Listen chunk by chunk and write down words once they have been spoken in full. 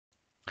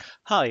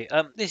Hi,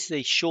 this is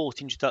a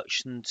short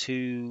introduction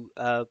to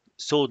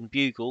Sword and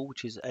Bugle,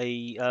 which is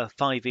a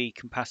 5e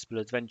compatible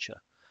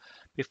adventure.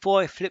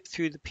 Before I flip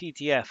through the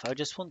PDF, I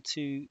just want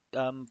to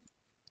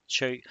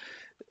show you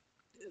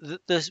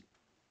the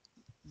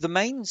the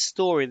main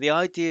story. The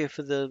idea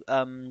for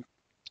the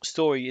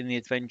story in the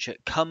adventure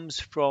comes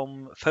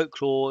from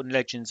folklore and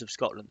legends of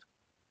Scotland,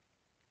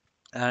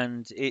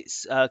 and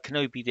it's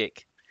Kenobi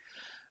Dick.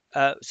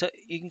 So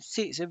you can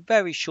see it's a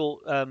very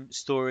short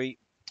story,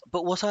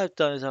 but what I've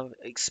done is I've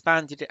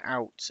expanded it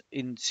out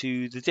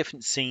into the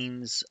different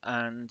scenes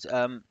and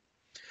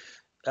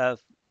uh,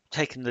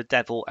 taken the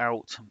devil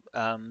out.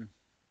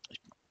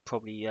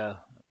 Probably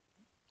a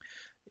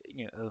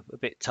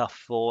bit tough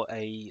for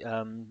a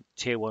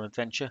tier one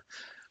adventure,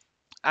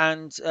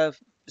 and so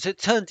it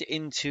turned it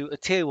into a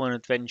tier one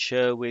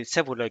adventure with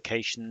several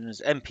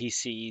locations,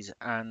 NPCs,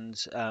 and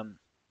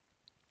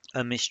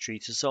a mystery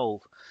to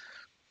solve.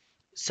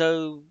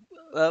 So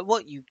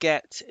what you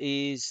get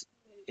is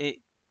it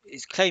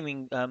it's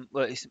claiming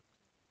it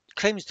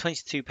claims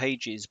 22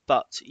 pages,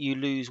 but you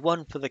lose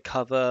one for the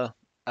cover.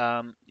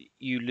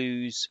 You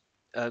lose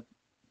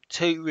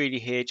two really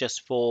here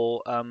just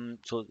for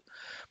sort of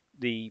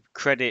the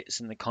credits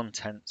and the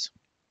contents,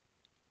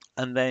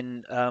 and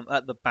then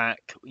at the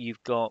back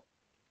you've got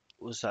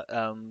what was that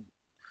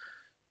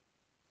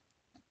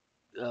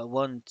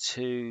one,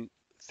 two,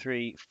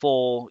 three,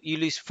 four. You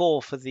lose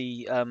four for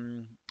the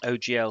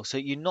OGL, so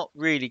you're not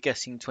really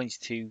getting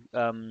 22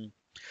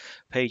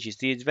 pages.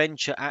 The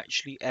adventure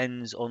actually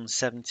ends on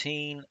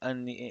 17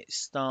 and it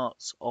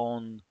starts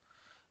on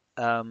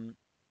um,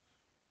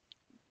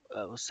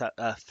 what's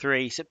that?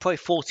 Three, so probably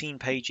 14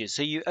 pages.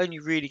 So you're only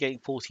really getting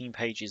 14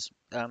 pages.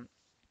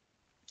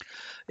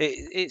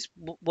 It's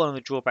one of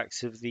the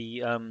drawbacks of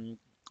the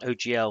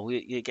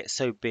OGL. It gets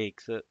so big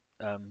that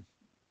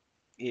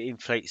it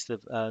inflates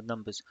the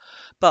numbers.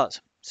 But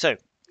so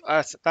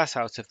that's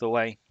out of the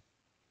way.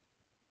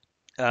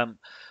 Um,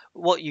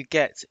 what you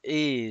get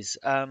is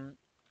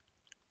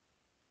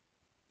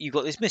you've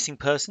got this missing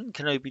person.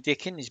 Kenobi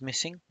Dickin is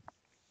missing,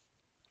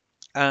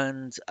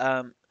 and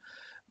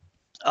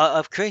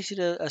I've created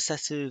a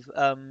set of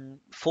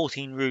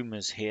 14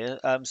 rumours here,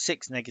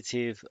 six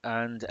negative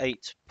and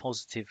eight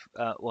positive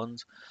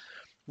ones.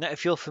 Now,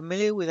 if you're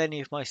familiar with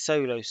any of my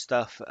solo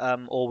stuff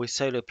or with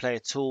solo play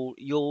at all,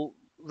 you'll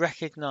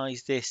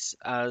recognize this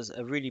as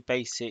a really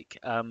basic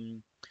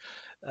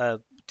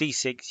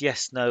D6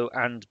 yes, no,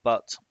 and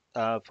but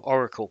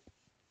oracle.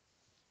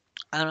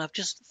 And I've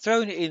just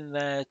thrown it in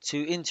there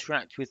to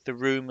interact with the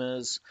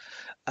rumours,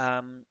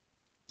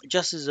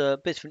 just as a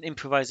bit of an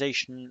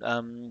improvisation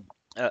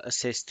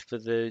assist for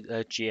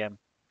the GM.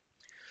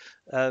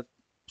 Uh,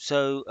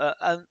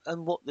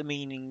 and what the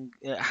meaning,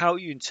 how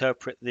you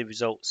interpret the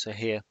results are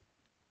here.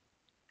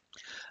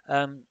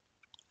 Um,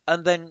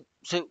 and then,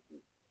 so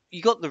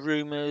you got the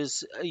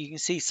rumors. You can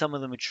see some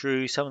of them are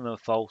true, some of them are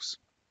false.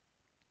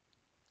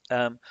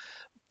 Um,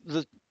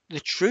 the the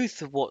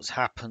truth of what's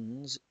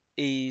happened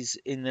is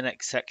in the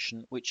next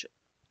section, which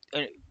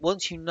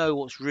once you know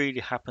what's really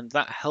happened,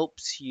 that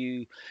helps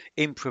you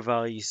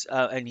improvise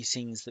any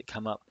scenes that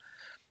come up.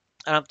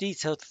 And I've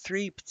detailed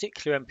three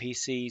particular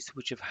NPCs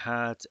which have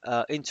had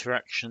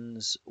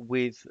interactions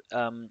with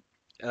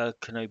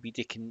Kenobi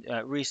Dickin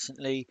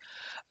recently,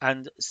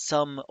 and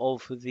some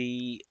of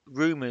the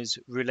rumors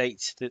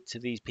relate to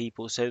these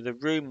people. So the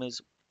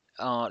rumors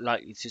are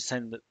likely to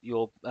send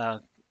your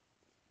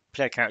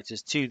player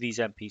characters to these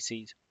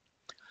NPCs.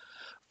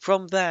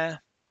 From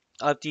there,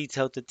 I've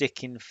detailed the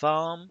Dickin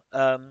farm.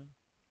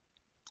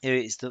 Here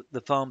it's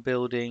the farm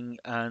building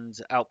and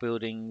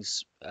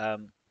outbuildings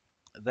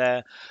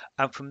there,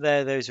 and from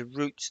there there's a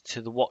route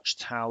to the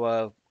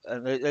watchtower.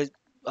 And there's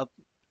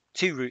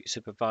two routes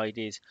are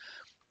provided,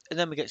 and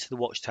then we get to the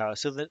watchtower.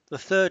 So the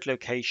third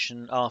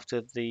location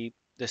after the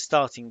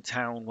starting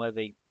town where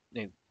they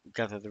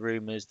gather the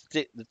rumours,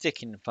 the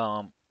Dickin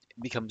farm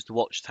becomes the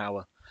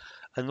watchtower,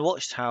 and the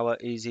watchtower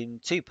is in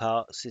two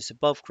parts: this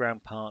above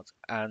ground part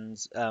and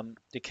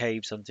the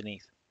caves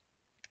underneath.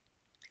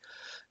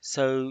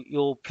 So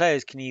your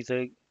players can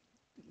either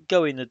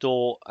go in the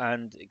door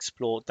and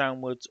explore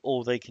downwards,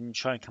 or they can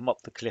try and come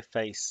up the cliff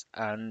face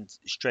and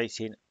straight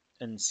in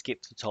and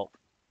skip the top.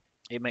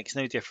 It makes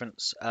no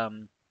difference, uh,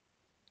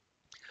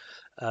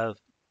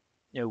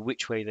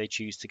 which way they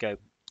choose to go.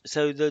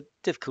 So the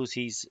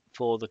difficulties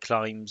for the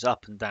climbs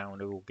up and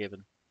down are all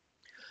given.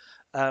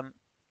 Um,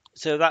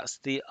 so that's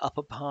the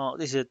upper part.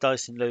 This is a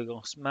Dyson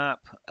Logos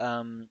map.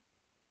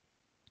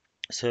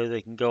 So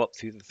they can go up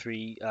through the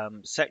three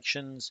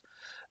sections.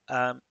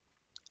 Um,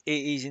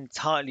 it is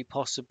entirely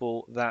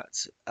possible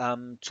that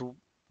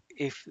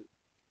if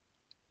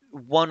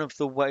one of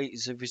the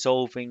ways of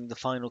resolving the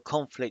final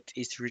conflict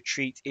is to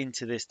retreat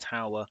into this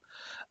tower,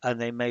 and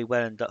they may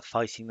well end up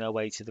fighting their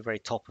way to the very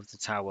top of the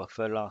tower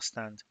for a last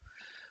stand.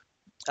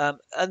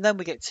 And then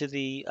we get to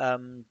the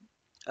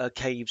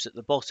caves at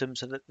the bottom,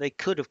 so that they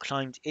could have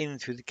climbed in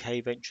through the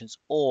cave entrance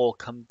or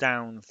come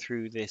down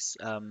through this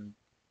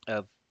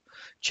uh,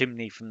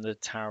 chimney from the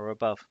tower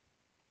above.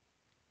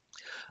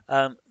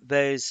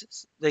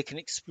 They can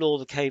explore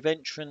the cave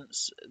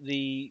entrance,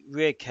 the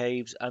rear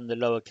caves, and the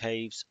lower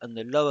caves. And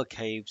the lower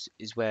caves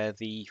is where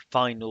the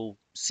final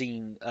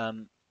scene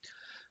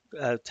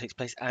takes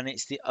place, and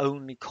it's the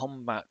only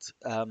combat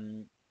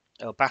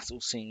or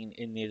battle scene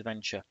in the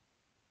adventure.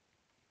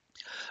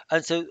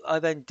 And so I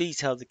then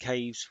detailed the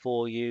caves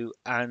for you,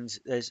 and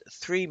there's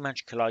three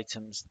magical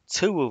items,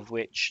 two of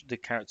which the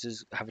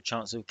characters have a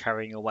chance of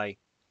carrying away: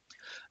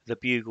 the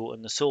bugle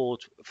and the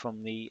sword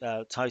from the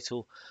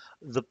title.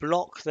 The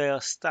block they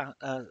are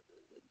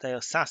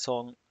sat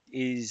on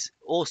is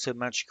also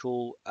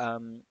magical,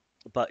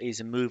 but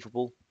is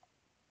immovable.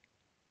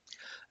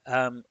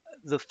 Um,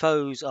 the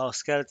foes are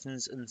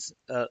skeletons and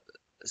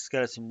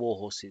skeleton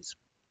warhorses.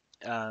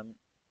 Um,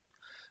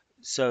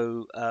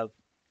 so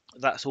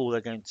that's all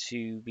they're going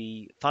to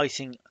be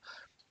fighting.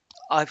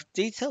 I've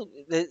detailed.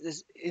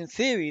 In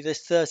theory,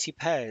 there's 30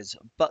 pairs,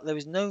 but there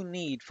is no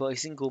need for a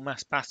single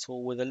mass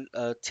battle with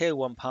a tier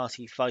one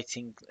party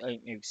fighting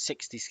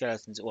 60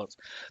 skeletons at once.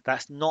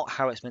 That's not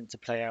how it's meant to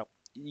play out.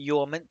 You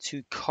are meant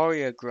to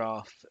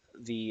choreograph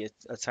the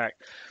attack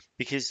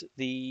because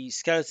the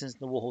skeletons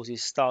and the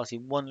warhorses start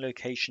in one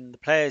location, the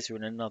players are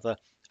in another,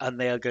 and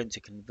they are going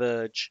to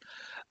converge.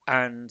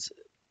 And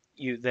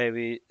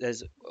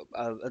there's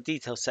a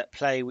detailed set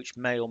play which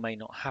may or may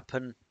not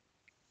happen.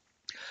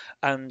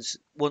 And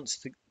once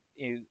the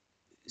you know,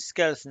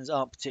 skeletons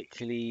aren't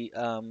particularly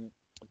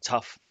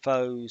tough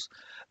foes,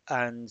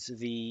 and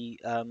the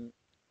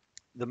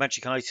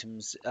magic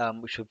items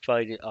which are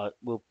provided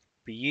will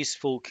be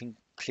useful, can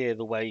clear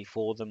the way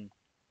for them.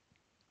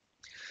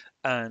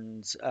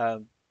 And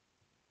so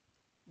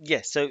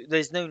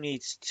there's no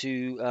need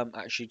to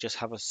actually just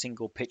have a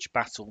single pitch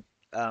battle.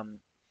 Um,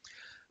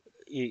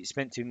 it's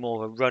meant to be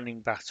more of a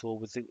running battle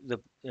with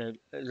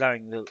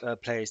allowing the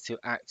players to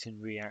act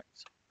and react.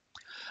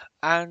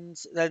 And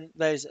then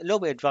there's a little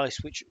bit of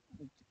advice which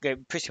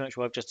pretty much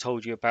what I've just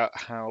told you about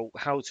how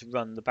to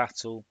run the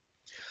battle,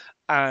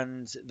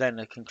 and then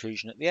a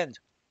conclusion at the end.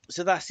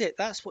 So that's it.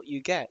 That's what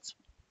you get.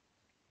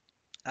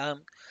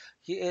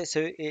 Yeah,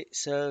 so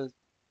it's a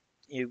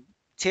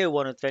tier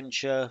one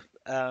adventure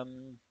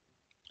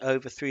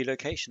over three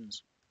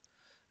locations.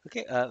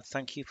 Okay.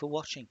 Thank you for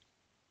watching.